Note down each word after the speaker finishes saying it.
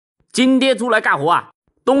今天出来干活啊，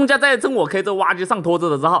东家在趁我开着挖机上拖着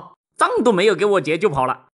的时候，账都没有给我结就跑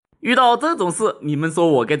了。遇到这种事，你们说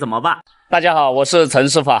我该怎么办？大家好，我是陈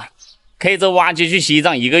师傅，开着挖机去西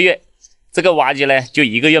藏1个月，这个挖机呢就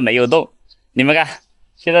1个月没有动。你们看，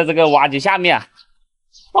现在这个挖机下面啊，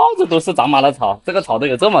到处都是长满了草，这个草都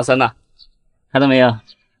有这么深了，看到没有？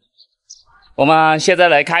我们现在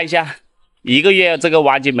来看一下，1个月这个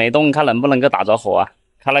挖机没动，看能不能够打着火啊？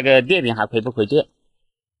看那个电瓶还亏不亏电？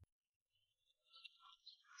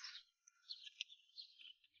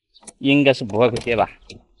应该是不会亏电吧？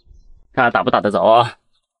看打不打得着啊？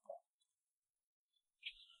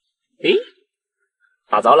诶，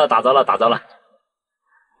打着了，打着了，打着了！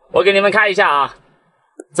我给你们看一下啊，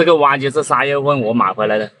这个挖机是3月份我买回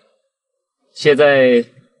来的，现在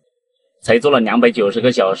才做了290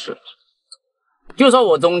个小时。就说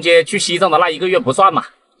我中间去西藏的那1个月不算嘛，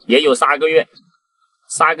也有3个月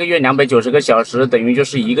，3个月290个小时，等于就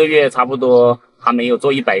是1个月差不多还没有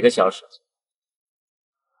做100个小时。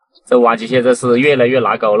这挖机现在是越来越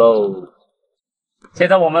拿高喽。现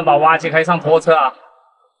在我们把挖机开上拖车啊。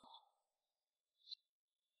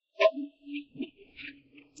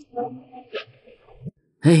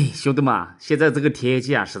哎，兄弟们，现在这个天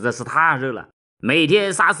气啊实在是太热了，每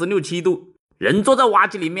天36、7度，人坐在挖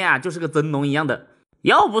机里面啊就是个蒸笼一样的。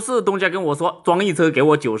要不是东家跟我说装一车给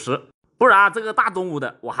我90，不然这个大中午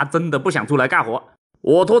的我还真的不想出来干活。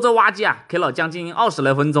我拖着挖机啊开了将近20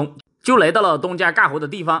来分钟，就来到了东家干活的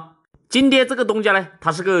地方。今天这个东家呢，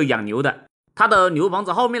他是个养牛的，他的牛棚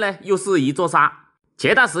子后面呢又是一座沙。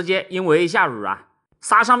前段时间因为下雨啊，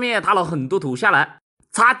沙上面塌了很多土下来，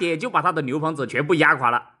差点就把他的牛棚子全部压垮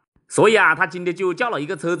了。所以啊，他今天就叫了一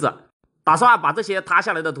个车子，打算把这些塌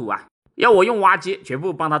下来的土啊，要我用挖机全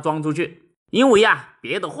部帮他装出去。因为啊，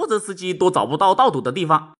别的货车司机都找不到倒土的地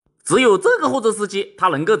方，只有这个货车司机他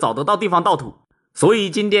能够找得到地方倒土，所以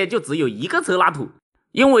今天就只有一个车拉土。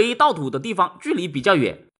因为倒土的地方距离比较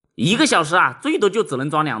远，1个小时啊最多就只能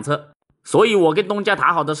装2车，所以我跟东家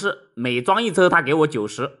谈好的是每装1车他给我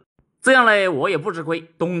90，这样呢我也不吃亏，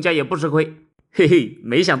东家也不吃亏。嘿嘿，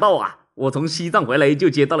没想到啊，我从西藏回来就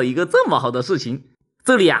接到了一个这么好的事情。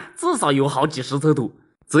这里啊至少有好几十车土，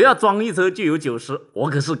只要装1车就有90，我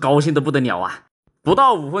可是高兴的不得了啊！不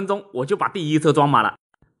到5分钟我就把第1车装满了。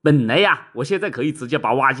本来呀，我现在可以直接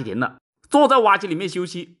把挖机停了，坐在挖机里面休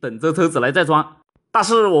息，等着车子来再装。但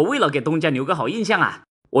是我为了给东家留个好印象啊，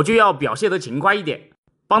我就要表现得勤快一点，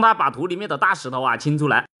帮他把土里面的大石头啊清出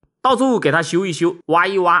来，到处给他修一修，挖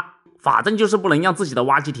一挖，反正就是不能让自己的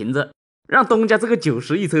挖机停着，让东家这个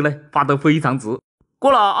90一车呢发得非常值。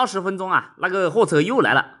过了20分钟啊，那个货车又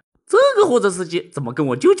来了，这个货车司机怎么跟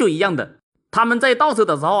我舅舅一样的，他们在倒车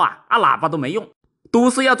的时候啊，按喇叭都没用，都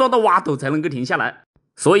是要撞到挖头才能够停下来，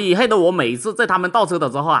所以害得我每次在他们倒车的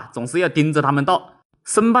时候啊，总是要盯着他们倒，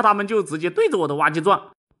生怕他们就直接对着我的挖机撞。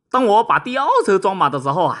当我把第2车装满的时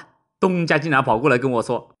候啊，东家竟然跑过来跟我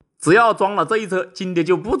说，只要装了这1车，今天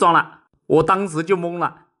就不装了。我当时就懵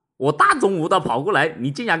了，我大中午的跑过来，你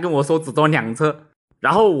竟然跟我说只装2车。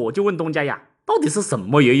然后我就问东家呀，到底是什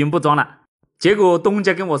么原因不装了？结果东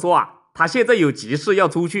家跟我说啊，他现在有急事要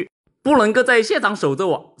出去，不能够在现场守着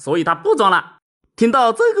我，所以他不装了。听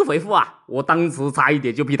到这个回复啊，我当时差一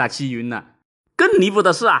点就被他气晕了。更离谱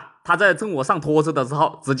的是啊，他在趁我上拖车的时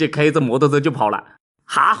候，直接开着摩托车就跑了。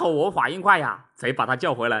还好我反应快呀，才把他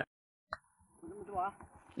叫回来。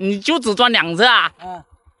你就只装2车啊？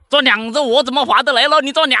装2车我怎么划得来了？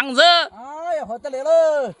你装2车？哎呀，划得来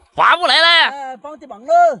了，划不来了。哎，帮的忙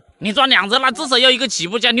了。你装2车，那至少要一个起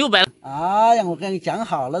步价600。哎呀，我跟你讲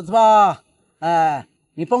好了是吧？哎，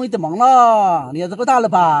你帮一点忙了，你也这个大了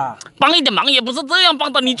吧？帮一点忙也不是这样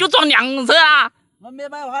帮的，你就装2车啊？我没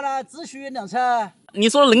办法了，只需2车。你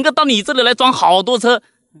说能够到你这里来装好多车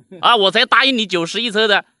啊，我才答应你90一车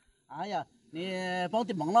的。哎呀，你帮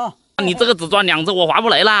的忙了。你这个只装2车，我划不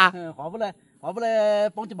来啦。划不来，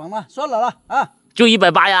帮的忙了，算了啦啊。就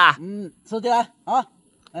180呀？吃的来啊。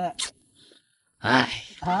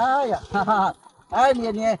哎呀，哈哈，哎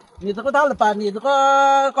你这个大老板，你这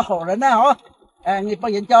个好人呢啊！哎，你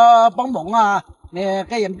帮人家帮忙啊，你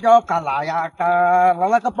给人家干拿呀，干拿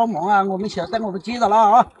那个帮忙啊，我们晓得我们记得了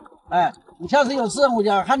啊。哎，你下次有事我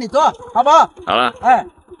就喊你做，好不好？好了。哎，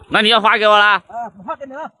那你要发给我啦？不发给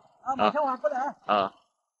你了啊，马上发过来啊。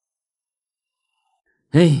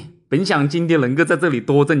哎，本想今天能够在这里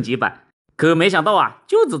多挣几百，可没想到啊，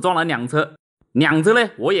就只装了2车。2车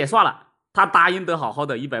呢我也算了，他答应得好好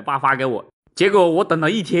的180发给我，结果我等了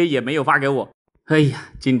1天也没有发给我。哎呀，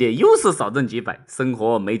今天又是少挣几百，生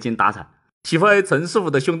活没精打采。喜欢陈师傅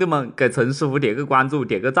的兄弟们，给陈师傅点个关注，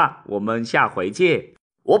点个赞，我们下回见。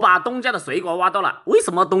我把东家的水管挖到了，为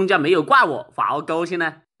什么东家没有怪我，反而高兴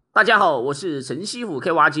呢？大家好，我是陈师傅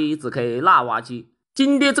开挖机，只开腊挖机。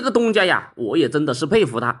今天这个东家呀，我也真的是佩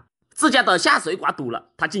服他，自家的下水管堵了，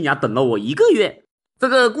他竟然等了我1个月。这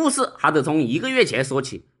个故事还得从1个月前说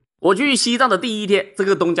起。我去西藏的第1天，这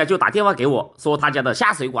个东家就打电话给我说他家的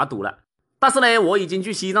下水管堵了，但是呢，我已经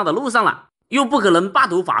去西藏的路上了，又不可能半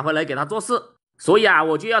途返回来给他做事，所以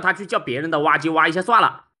我就要他去叫别人的挖机挖一下算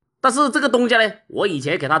了。但是这个东家呢，我以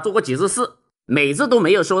前给他做过几次事，每次都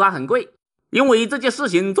没有收他很贵，因为这件事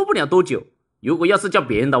情做不了多久，如果要是叫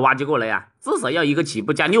别人的挖机过来至少要一个起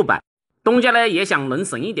步价600。东家呢也想能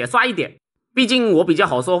省一点算一点，毕竟我比较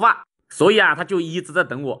好说话，所以他就一直在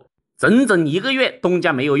等我。整整1个月，东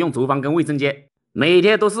家没有用厨房跟卫生间，每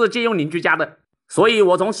天都是借用邻居家的。所以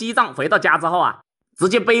我从西藏回到家之后直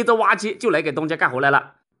接背着挖机就来给东家干活来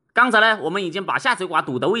了。刚才呢，我们已经把下水管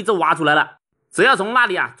堵的位置挖出来了，只要从那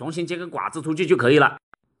里重新接个管子出去就可以了。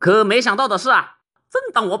可没想到的是正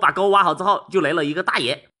当我把沟挖好之后，就来了一个大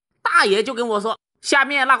爷。大爷就跟我说，下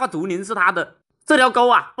面那块竹林是他的，这条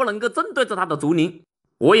沟不能够正对着他的竹林。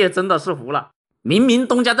我也真的是服了，明明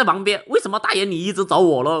东家在旁边，为什么大爷你一直找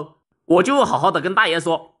我咯？我就好好的跟大爷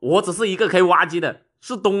说，我只是一个开挖机的，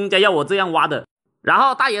是东家要我这样挖的。然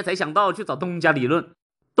后大爷才想到去找东家理论。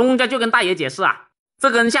东家就跟大爷解释这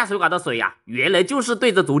根下水管的水原来就是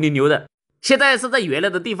对着竹林流的，现在是在原来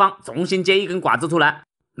的地方重新接一根管子出来，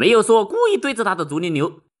没有说故意对着他的竹林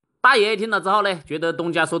流。大爷听了之后呢，觉得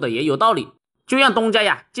东家说的也有道理，就让东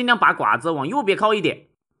家尽量把管子往右边靠一点。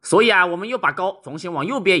所以我们又把沟重新往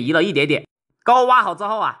右边移了一点点。沟挖好之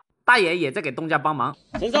后大爷也在给东家帮忙，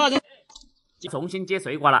重新接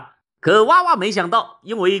水管了。可万万没想到，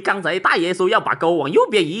因为刚才大爷说要把沟往右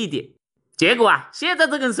边移一点，结果现在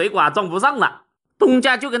这根水管装不上了。东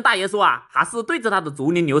家就跟大爷说还是对着他的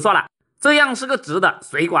竹林流算了，这样是个直的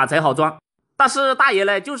水管才好装。但是大爷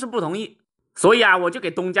呢就是不同意，所以我就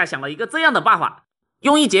给东家想了一个这样的办法，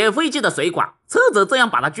用一节废弃的水管侧着这样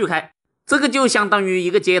把它锯开，这个就相当于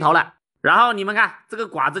一个接头了。然后你们看，这个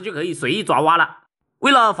管子就可以随意抓挖了。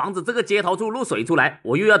为了防止这个接头处漏水出来，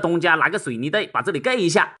我又要东家拿个水泥袋把这里盖一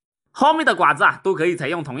下，后面的管子都可以采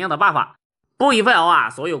用同样的办法。不一会儿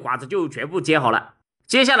所有管子就全部接好了。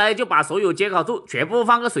接下来就把所有接口处全部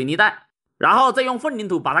放个水泥袋，然后再用混凝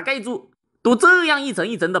土把它盖住，都这样一层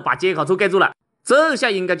一层的把接口处盖住了，这下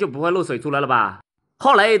应该就不会漏水出来了吧。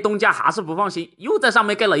后来东家还是不放心，又在上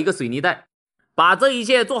面盖了一个水泥袋。把这一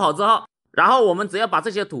切做好之后，然后我们只要把这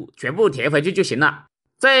些土全部填回去就行了，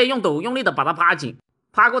再用斗用力的把它趴紧，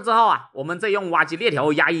趴过之后我们再用挖机链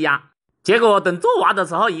条压一压。结果等做完的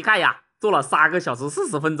时候一看做了3个小时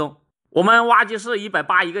40分钟。我们挖机是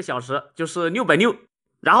180一个小时，就是660。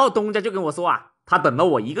然后东家就跟我说他等了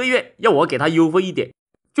我1个月，要我给他优惠一点，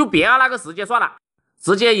就别按那个时间算了，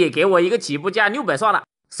直接也给我一个起步价600算了。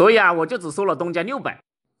所以我就只收了东家600。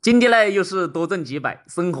今天呢又是多挣几百，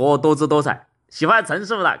生活多姿多彩。喜欢陈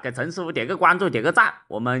师傅的给陈师傅点个关注点个赞，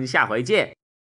我们下回见。